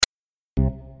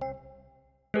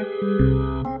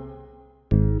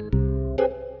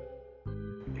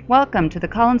Welcome to the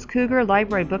Collins Cougar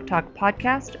Library Book Talk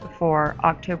podcast for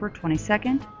October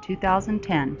 22nd,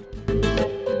 2010.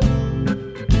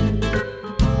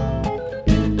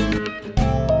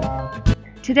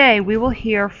 Today we will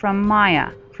hear from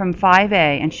Maya from 5A,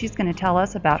 and she's going to tell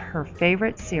us about her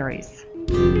favorite series.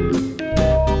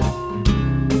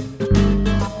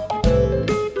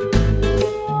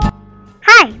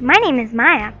 Hi, my name is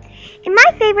Maya, and my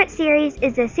favorite series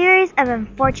is a series of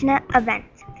unfortunate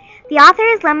events. The author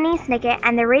is Lemony Snicket,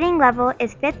 and the reading level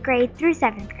is 5th grade through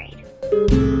 7th grade.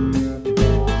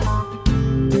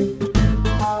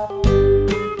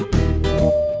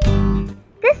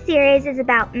 This series is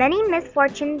about many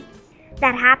misfortunes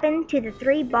that happened to the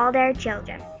 3 bald-haired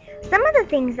children. Some of the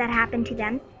things that happened to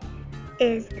them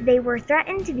is they were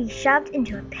threatened to be shoved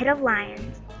into a pit of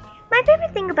lions. My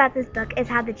favorite thing about this book is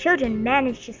how the children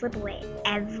managed to slip away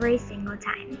every single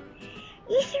time.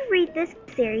 You should read this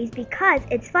series because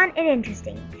it's fun and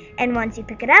interesting, and once you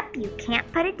pick it up, you can't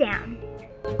put it down.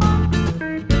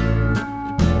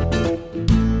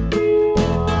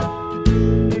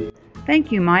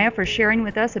 Thank you, Maya, for sharing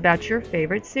with us about your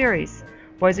favorite series.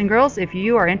 Boys and girls, if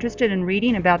you are interested in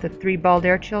reading about the 3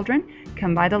 bald-haired children,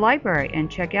 come by the library and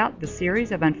check out the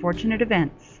series of unfortunate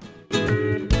events.